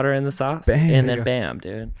pasta water and the sauce, and then bam,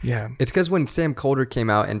 dude. Yeah. It's because when Sam Calder came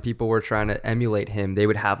out and people were trying to emulate him, they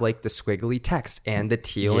would have like the squiggly text and the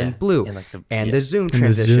teal and blue and, like, the zoom the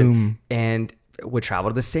transition zoom. and would travel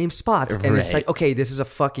to the same spots. And it's like, okay, this is a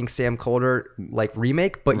fucking Sam Calder like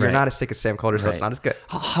remake, but you're not as sick as Sam Calder, so it's not as good.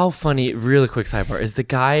 How funny, really quick sidebar, is the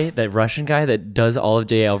guy, that Russian guy that does all of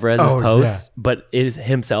Jay Alvarez's posts, but it is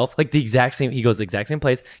himself, like the exact same, he goes the exact same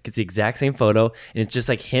place, gets the exact same photo, and it's just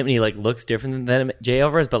like him, and he like looks different than Jay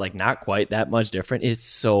Alvarez, but like not quite that much different. It's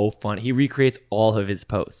so fun. He recreates all of his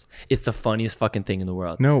posts. It's the funniest fucking thing in the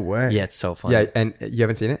world. No way. Yeah, it's so funny. Yeah, and you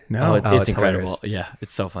haven't seen it? No. It's incredible. hilarious. Yeah,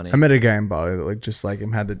 it's so funny. I met a guy in Bali that looked just like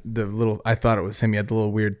him, had the little, I thought it was him. He had the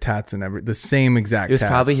little weird tats and the same exact It was tats.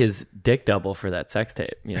 probably his dick double for that sex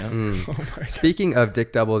tape, you know? Speaking of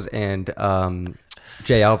dick doubles and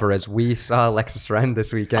Jay Alvarez, we saw Alexis Ren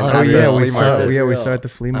this weekend. Oh at the yeah, we flea saw market. we saw at the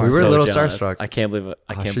flea market. We were a little jealous. starstruck. I can't believe it.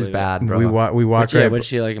 I can't She's believe bad, it. bro. We walked Yeah, right. what's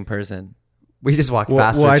she like in person? We just walked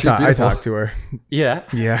past her. Well, She's I beautiful. talked to her. Yeah.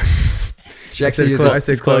 Yeah. She actually I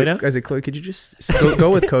said, Is Chloe now? Chloe, could you just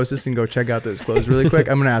go with Kostas and go check out those clothes really quick?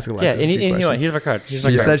 I'm gonna ask Alexis. Yeah, a few anything you want. questions. Here's my card. Here's my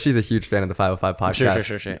She card. said she's a huge fan of the 505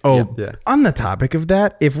 podcast. Sure. Oh, Yeah. on the topic of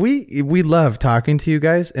that, if we love talking to you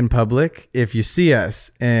guys in public. If you see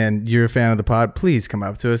us and you're a fan of the pod, please come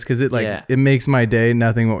up to us because it it makes my day.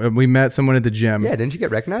 Nothing. We met someone at the gym. Yeah, didn't you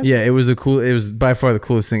get recognized? Yeah, it was by far the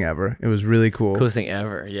coolest thing ever. It was really cool. Coolest thing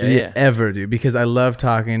ever. Yeah. Ever, dude. Because I love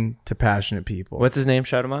talking to passionate people. What's his name?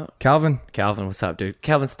 Shout him out. Calvin? Calvin, what's up, dude?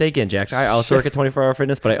 Calvin, stay getting jacked. I also work at 24 Hour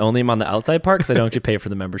Fitness, but I only am on the outside part because I don't actually pay for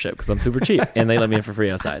the membership because I'm super cheap and they let me in for free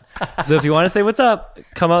outside. So if you want to say what's up,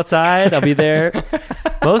 come outside. I'll be there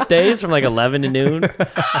most days from like 11 to noon.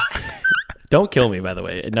 Don't kill me, by the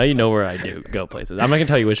way. Now you know where I do go places. I'm not going to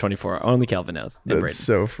tell you which 24. Only Calvin knows. That's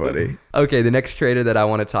so funny. Okay, the next creator that I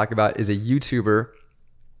want to talk about is a YouTuber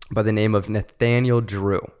by the name of Nathaniel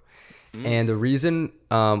Drew. And the reason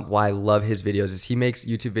why I love his videos is he makes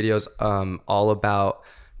YouTube videos all about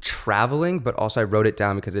traveling, but also I wrote it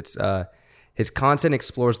down because it's his content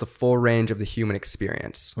explores the full range of the human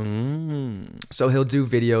experience. So he'll do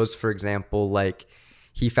videos, for example, like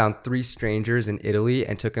he found 3 strangers in Italy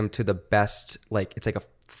and took them to the best, like it's like a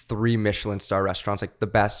 3 Michelin star restaurants, like the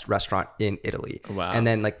best restaurant in Italy. Wow. And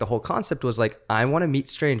then like the whole concept was like, I want to meet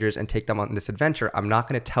strangers and take them on this adventure. I'm not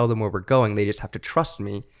going to tell them where we're going. They just have to trust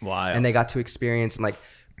me. Wild. And they got to experience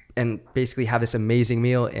and basically have this amazing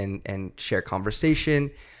meal and share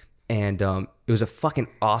conversation. And it was a fucking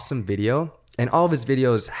awesome video. And all of his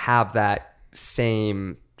videos have that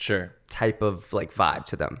same type of like vibe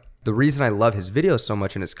to them. The reason I love his videos so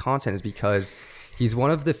much and his content is because he's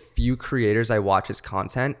one of the few creators I watch his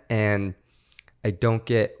content and I don't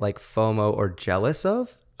get like FOMO or jealous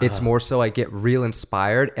of. It's more so I get real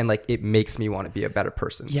inspired and like it makes me want to be a better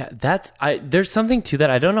person. Yeah, there's something to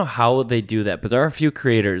that. I don't know how they do that, but there are a few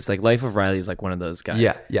creators, like Life of Riley is like one of those guys.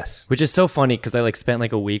 Yeah, yes. Which is so funny because I like spent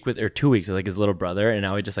like a week or 2 weeks with like his little brother and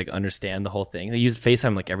now I just like understand the whole thing. He used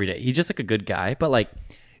FaceTime like every day. He's just like a good guy, but like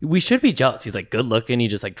we should be jealous. He's like good looking. He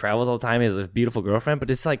just like travels all the time. He has a beautiful girlfriend, but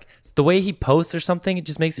it's like the way he posts or something, it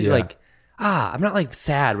just makes you like, I'm not like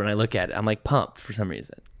sad when I look at it. I'm like pumped for some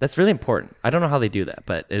reason. That's really important. I don't know how they do that,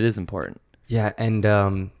 but it is important. Yeah,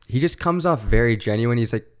 and he just comes off very genuine.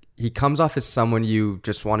 He comes off as someone you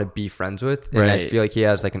just want to be friends with. And I feel like he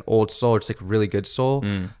has like an old soul, just like a really good soul.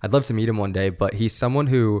 I'd love to meet him one day, but he's someone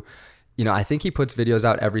who, you know, I think he puts videos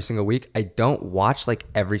out every single week. I don't watch like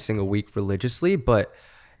every single week religiously, but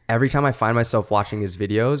every time I find myself watching his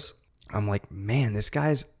videos, I'm like, man, this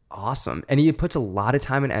guy's awesome. And he puts a lot of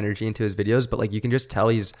time and energy into his videos, but like you can just tell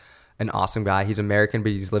he's an awesome guy. He's American,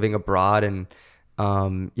 but he's living abroad. And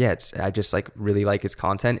I just like really like his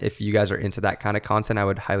content. If you guys are into that kind of content, I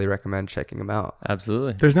would highly recommend checking him out.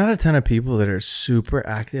 Absolutely. There's not a ton of people that are super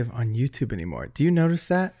active on YouTube anymore. Do you notice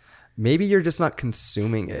that? Maybe you're just not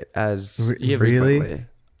consuming it as Really? frequently.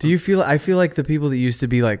 Do you feel? I feel like the people that used to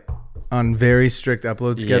be like on very strict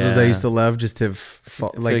upload schedules that I used to love just have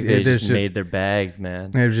Like they just made their bags,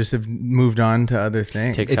 man. They just have moved on to other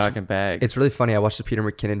things. TikTok and bags. It's really funny. I watched the Peter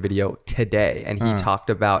McKinnon video today, and he talked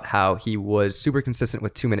about how he was super consistent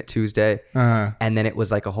with 2 Minute Tuesday, and then it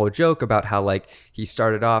was like a whole joke about how like he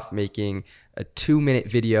started off making a 2-minute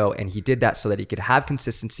video, and he did that so that he could have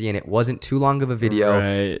consistency, and it wasn't too long of a video.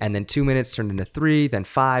 Right. And then 2 minutes turned into 3, then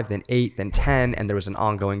 5, then 8, then 10, and there was an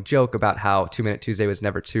ongoing joke about how 2 Minute Tuesday was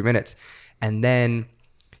never 2 minutes. And then,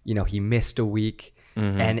 you know, he missed a week.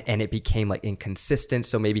 And it became like inconsistent.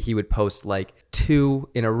 So maybe he would post like 2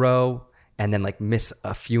 in a row and then like miss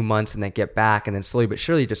a few months and then get back, and then slowly but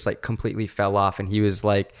surely just like completely fell off. And he was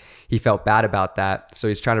like, he felt bad about that. So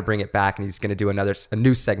he's trying to bring it back, and he's going to do a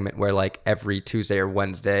new segment where like every Tuesday or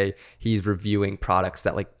Wednesday, he's reviewing products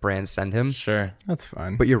that like brands send him. Sure. That's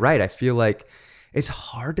fun. But you're right. I feel like it's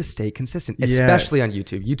hard to stay consistent, especially on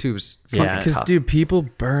YouTube. YouTube's fucking Because tough. dude, people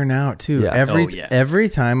burn out too. Yeah. Every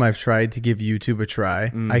time I've tried to give YouTube a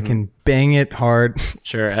try, I can bang it hard.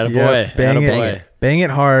 Sure. Attaboy. bang Attaboy. Bang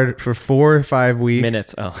it hard for 4 or 5 weeks.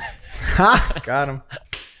 Minutes. Oh. Ha! Got him.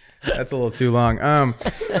 That's a little too long.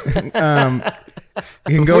 You can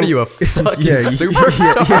What are you, a fucking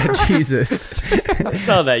superstar? Yeah, Jesus. That's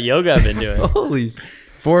all that yoga I've been doing. Holy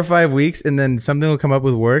 4 or 5 weeks, and then something will come up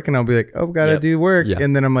with work, and I'll be like, oh, gotta do work. Yeah.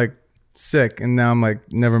 And then I'm like sick, and now I'm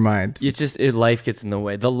like, never mind. It's just life gets in the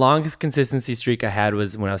way. The longest consistency streak I had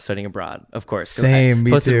was when I was studying abroad, of course. 'Cause Same, I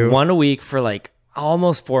me posted too. 1 a week for like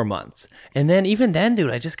almost 4 months. And then even then,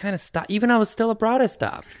 dude, I just kind of stopped. Even I was still abroad, I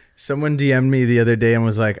stopped. Someone DM'd me the other day and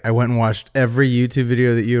was like, I went and watched every YouTube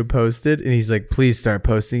video that you had posted, and he's like, please start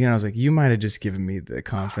posting. And I was like, you might have just given me the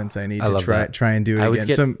confidence I need to love that. try and do it I always again.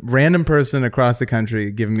 get- Some random person across the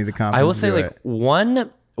country giving me the confidence. I will to say do like it.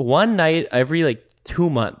 one one night every like 2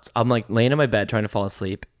 months, I'm like laying in my bed trying to fall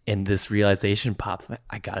asleep, and this realization pops. I'm like,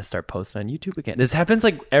 I gotta start posting on YouTube again. This happens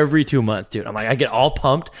like every 2 months, dude. I'm like, I get all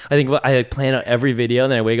pumped. I think I like, plan out every video,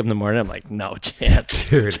 and then I wake up in the morning. I'm like, no chance,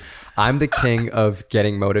 Dude, I'm the king of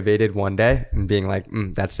getting motivated one day and being like,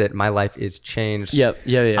 that's it. My life is changed. Yeah.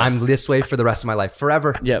 I'm this way for the rest of my life,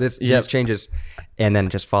 forever. These changes, and then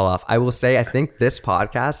just fall off. I will say, I think this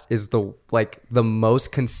podcast is the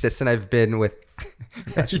most consistent I've been with.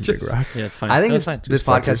 Big rock. Yeah, it's fine. I think That's fine. this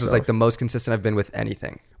podcast is like the most consistent I've been with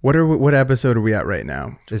anything. What episode are we at right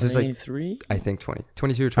now? This is like 23. I think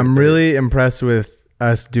 22 or 23. I'm really impressed with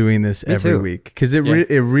us doing this every too. week because it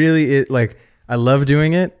really like I love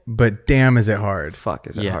doing it, but damn, is it hard? Fuck,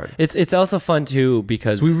 is it hard? It's also fun too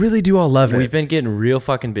because We really do all love it. we've been getting real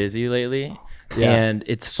fucking busy lately, and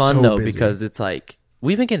it's fun So though busy. because it's like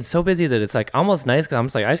we've been getting so busy that it's like almost nice because I'm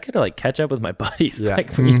just like I just gotta like catch up with my buddies. It's Yeah.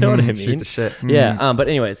 like, you know what I mean? Shoot the shit. Yeah. But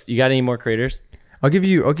anyways, you got any more creators? I'll give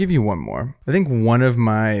you one more. I think one of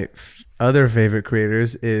my other favorite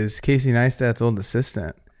creators is Casey Neistat's old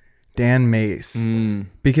assistant, Dan Mace,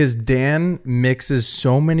 because Dan mixes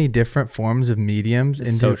so many different forms of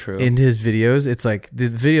mediums so true. into his videos. It's like the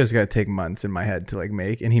videos got to take months in my head to like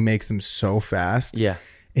make, and he makes them so fast. Yeah.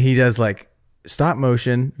 He does like stop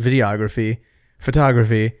motion, videography,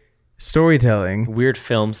 photography, storytelling, Weird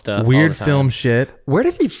film stuff. weird all the time. film shit. Where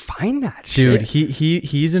does he find that Dude, shit?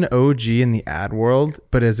 he's an OG in the ad world,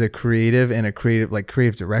 but as a creative and a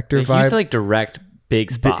creative director He vibe, used to like direct big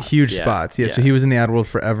spots. huge Yeah. spots. Yeah, so he was in the ad world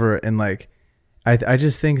forever, and like, I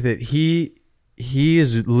just think that he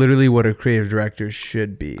is literally what a creative director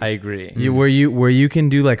should be. I agree. Where you can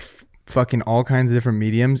do like fucking all kinds of different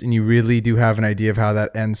mediums, and you really do have an idea of how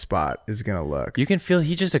that end spot is gonna look. You can feel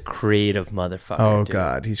he's just a creative motherfucker. Oh dude.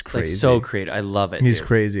 God, he's Like crazy. so creative. I love it. He's dude.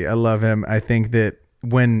 crazy. I love him. I think that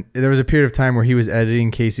when there was a period of time where he was editing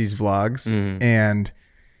Casey's vlogs, and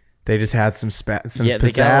they just had some Yeah, they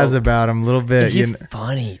pizzazz got- about him a little bit. He's you know?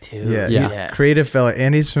 funny too. Yeah, creative fella,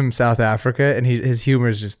 and he's from South Africa, and his humor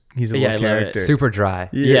is just—he's a Yeah, little I love it. character. Super dry.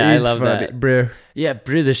 Yeah, I he's love funny. that. bro. Yeah,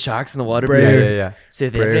 brew the sharks in the water. Bro. brew. Yeah.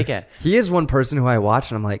 South Bro. Africa. He is one person who I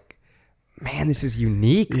watch and I'm like, man, this is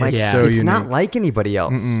unique. Like, it's so it's not unique. like anybody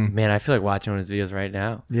else. Man, I feel like watching one of his videos right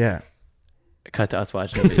now. Yeah, Cut to us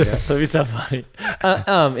watching the video. That'd be so funny.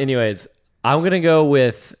 Anyways, I'm gonna go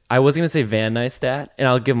with. I was gonna say Van Neistat, and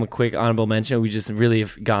I'll give him a quick honorable mention. We just really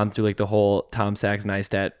have gone through like the whole Tom Sachs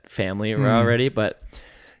Neistat family already, but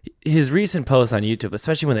his recent posts on YouTube,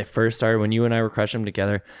 especially when they first started, when you and I were crushing them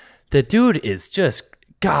together, the dude is just.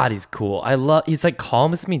 God, he's cool. He's like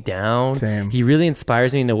calms me down. Same. He really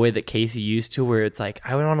inspires me in a way that Casey used to, where it's like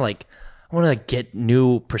I want to get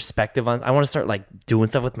new perspective on. I want to start like doing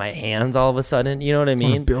stuff with my hands all of a sudden. You know what I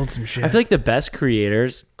mean? build some shit. I feel like the best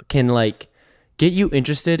creators can like get you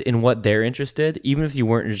interested in what they're interested, even if you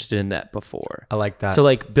weren't interested in that before. I like that. So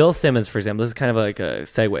like Bill Simmons, for example, this is kind of like a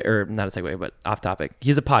segue, or not a segue, but off topic.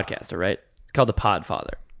 He's a podcaster, right? It's called The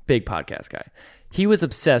Podfather. Big podcast guy. He was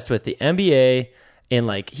obsessed with the NBA. And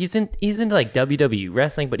like he's into like WWE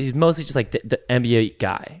wrestling, but he's mostly just like the NBA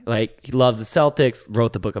guy. Like he loves the Celtics,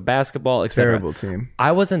 wrote the book of basketball, etc. terrible team.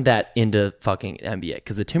 I wasn't that into fucking NBA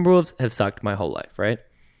because the Timberwolves have sucked my whole life, right?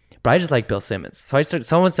 But I just like Bill Simmons. So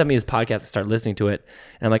someone sent me his podcast, I started listening to it,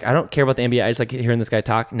 and I'm like, I don't care about the NBA. I just like hearing this guy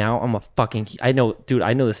talk. Now I'm I know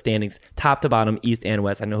the standings, top to bottom, East and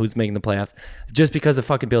West. I know who's making the playoffs just because of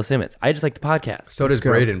fucking Bill Simmons. I just like the podcast. so does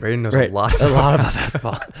go. Braden. Braden knows Right. a lot. a lot about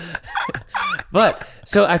basketball. But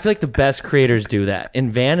so I feel like the best creators do that.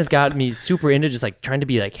 And Van has got me super into just like trying to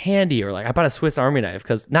be like handy, or like I bought a Swiss Army knife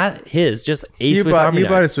because not his, just a Swiss Army You knife.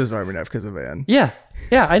 bought a Swiss Army knife because of Van. Yeah.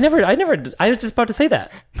 I was just about to say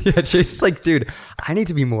that. Yeah, Chase is like, dude, I need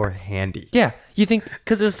to be more handy. Yeah. You think,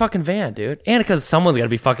 because it's fucking Van, dude. And because someo's got to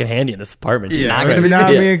be fucking handy in this apartment. Jeez. Not gonna be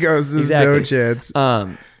not me and Ghost. There's no chance.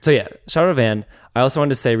 So yeah, shout out to Van. I also wanted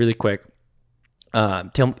to say really quick,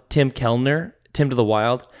 Tim Kellner, Tim to the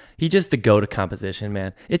Wild, he just the go-to composition,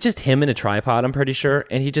 man. It's just him and a tripod, I'm pretty sure,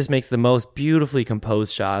 and he just makes the most beautifully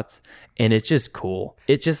composed shots, and it's just cool.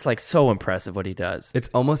 It's just like so impressive what he does. It's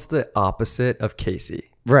almost the opposite of Casey.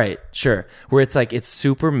 Right, sure. Where it's like it's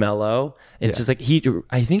super mellow. And it's just like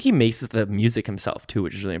I think he makes the music himself too,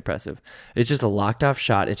 which is really impressive. It's just a locked off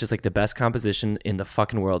shot. It's just like the best composition in the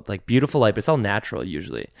fucking world. Like beautiful light, but it's all natural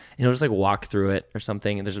usually. And he'll just like walk through it or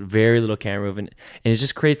something, and there's very little camera movement, and it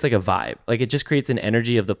just creates like a vibe. Like it just creates an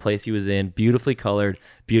energy of the place he was in, beautifully colored,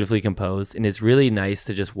 beautifully composed, and it's really nice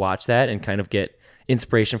to just watch that and kind of get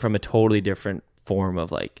inspiration from a totally different form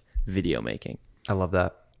of like video making. I love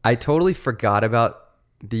that. I totally forgot about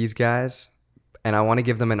these guys, and I want to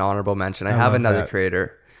give them an honorable mention. I have love another that.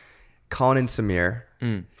 creator, Colin and Samir.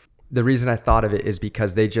 The reason I thought of it is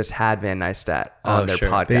because they just had Van Neistat on their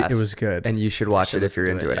podcast. It was good. And you should watch it if you're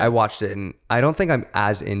into it. I watched it, and I don't think I'm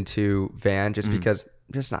as into Van just because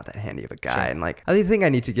I'm just not that handy of a guy. And like, I think I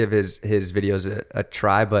need to give his videos a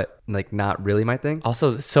try, but like not really my thing.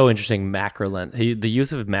 Also, so interesting macro lens. The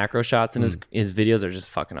use of macro shots in his videos are just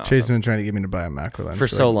fucking awesome. Chase has been trying to get me to buy a macro lens for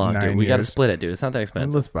so like long, 9 dude. We got to years. split it, dude. It's not that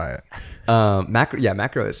expensive. Let's buy it.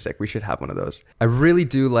 Macro is sick. We should have one of those. I really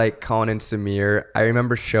do like Colin and Samir. I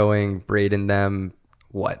remember showing Braden them,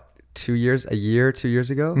 2 years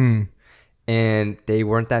ago? And they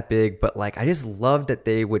weren't that big, but like I just loved that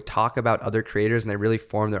they would talk about other creators and they really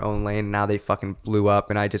formed their own lane. Now they fucking blew up,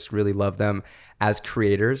 and I just really love them as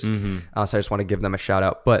creators. So I just want to give them a shout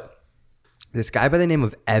out. But this guy by the name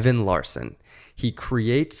of Evan Larson, he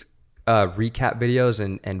creates recap videos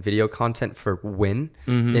and video content for Wynn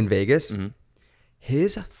in Vegas.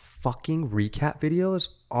 His fucking recap videos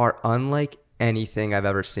are unlike anything I've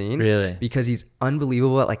ever seen. Really? Because he's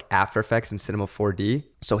unbelievable at like After Effects and Cinema 4D.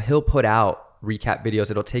 So he'll put out recap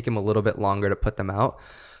videos. It'll take him a little bit longer to put them out.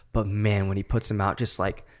 But man, when he puts them out, just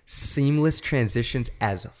like seamless transitions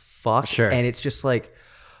as fuck. Sure. And it's just like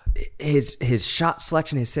his shot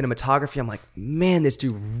selection, his cinematography. I'm like, man, this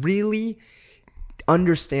dude really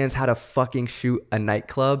understands how to fucking shoot a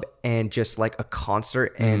nightclub and just like a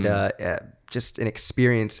concert and just an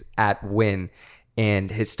experience at Wynn.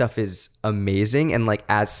 And his stuff is amazing. And like,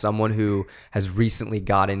 as someone who has recently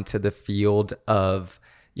got into the field of,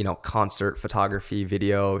 you know, concert photography,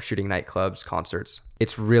 video, shooting nightclubs, concerts,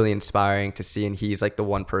 it's really inspiring to see. And he's like the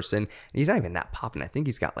one person, and he's not even that popping. I think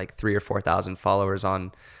he's got like 3,000 or 4,000 followers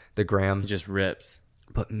on the gram. He just rips.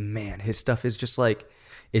 But man, his stuff is just like,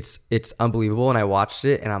 it's unbelievable. And I watched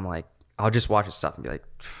it and I'm like, I'll just watch his stuff and be like,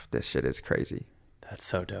 this shit is crazy. That's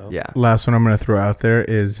so dope. Yeah. Last one I'm going to throw out there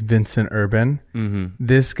is Vincent Urban.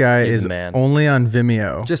 This guy He's is the man. only on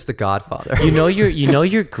Vimeo. Just the Godfather. You know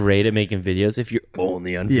you're great at making videos if you're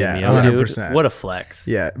only on Vimeo, Yeah, 100%. dude. What a flex.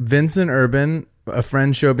 Yeah, Vincent Urban. A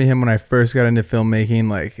friend showed me him when I first got into filmmaking,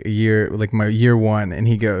 like my year one, and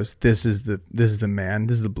he goes, "This is the man.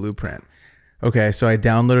 This is the blueprint." Okay, so I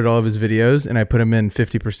downloaded all of his videos and I put them in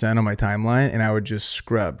 50% on my timeline, and I would just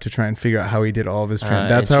scrub to try and figure out how he did all of his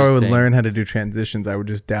That's how I would interesting. learn how to do transitions. I would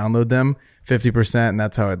just download them 50%, and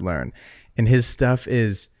that's how I'd learn. And his stuff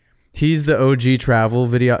is, he's the OG travel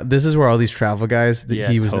video. This is where all these travel guys,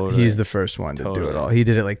 Totally. he's the first one to do it all. He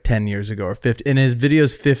did it like 10 years ago or 50. And his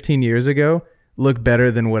videos 15 years ago look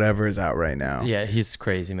better than whatever is out right now. Yeah, he's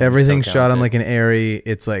crazy, man. Everything's He's so shot on talented. like an Airy.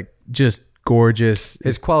 It's like just gorgeous.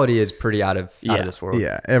 His quality is pretty out of this world.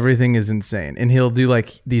 Yeah, everything is insane. And he'll do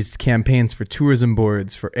like these campaigns for tourism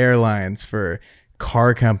boards, for airlines, for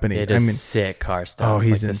car companies. It is sick car stuff. Oh,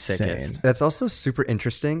 he's like the insane. sickest. That's also super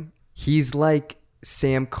interesting. He's like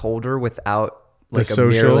Sam Colder without like a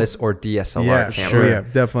social- mirrorless or DSLR yeah, camera. sure, yeah,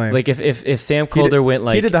 definitely. Like if Sam Colder went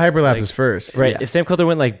like he did the hyperlapses like- first, right? Yeah. If Sam Colder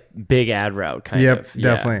went like big ad route, kind Yep, of. Yeah.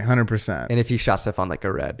 definitely, 100%. And if he shot stuff on like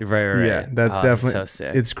a red. Right. Yeah, that's Oh, definitely so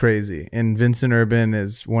sick. It's crazy. And Vincent Urban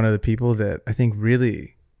is one of the people that I think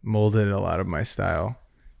really molded a lot of my style.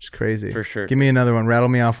 It's crazy. For sure. Give me another one. Rattle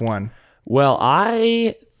me off one. Well,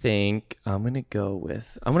 I think I'm gonna go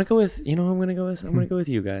with. You know who I'm gonna go with? I'm gonna go with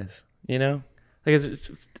you guys. You know, like it's,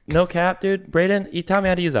 no cap, dude. Braden, you taught me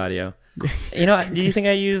how to use audio. You know, do you think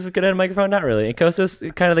I use a good at a microphone? Not really. And Kosta's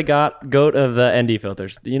kind of the goat of the ND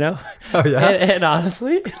filters. You know? Oh yeah. And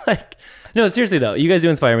honestly, like, no, seriously though, you guys do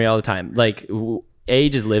inspire me all the time. Like,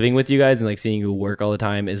 age is living with you guys and like seeing you work all the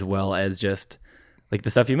time, as well as just like the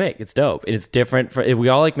stuff you make. It's dope and it's different. We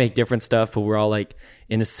all like make different stuff, but we're all like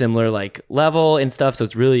in a similar like level and stuff. So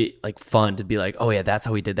it's really like fun to be like, oh yeah, that's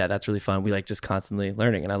how we did that. That's really fun. We like just constantly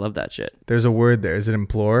learning, and I love that shit. There's a word there. Is it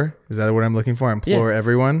implore? Is that what I'm looking for? Implore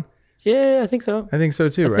everyone? Yeah, I think so. I think so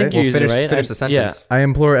too, I right? think you're Well, using it right. finish the sentence. I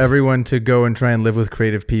implore everyone to go and try and live with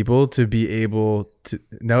creative people to be able to.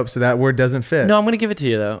 Nope. So that word doesn't fit. No, I'm gonna give it to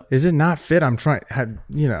you though. Is it not fit? I'm trying.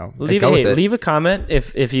 You know. Leave go with it. leave a comment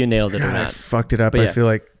if you nailed it or God, I not. fucked it up. But I yeah. feel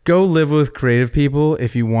like go live with creative people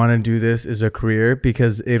if you want to do this as a career,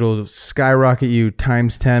 because it'll skyrocket you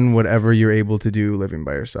times 10 whatever you're able to do living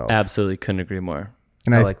by yourself. Absolutely, couldn't agree more.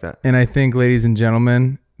 And I like that. And I think, ladies and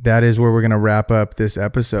gentlemen, that is where we're going to wrap up this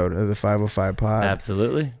episode of the 505 Pod.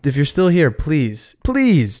 Absolutely. If you're still here, please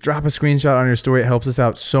drop a screenshot on your story. It helps us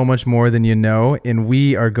out so much more than you know. And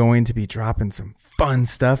we are going to be dropping some fun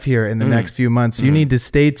stuff here in the next few months. You need to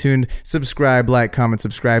stay tuned. Subscribe, like, comment,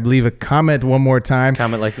 subscribe. Leave a comment one more time.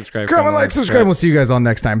 Comment, like, subscribe. Comment, like, subscribe. We'll see you guys all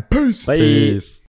next time. Peace. Bye. Peace.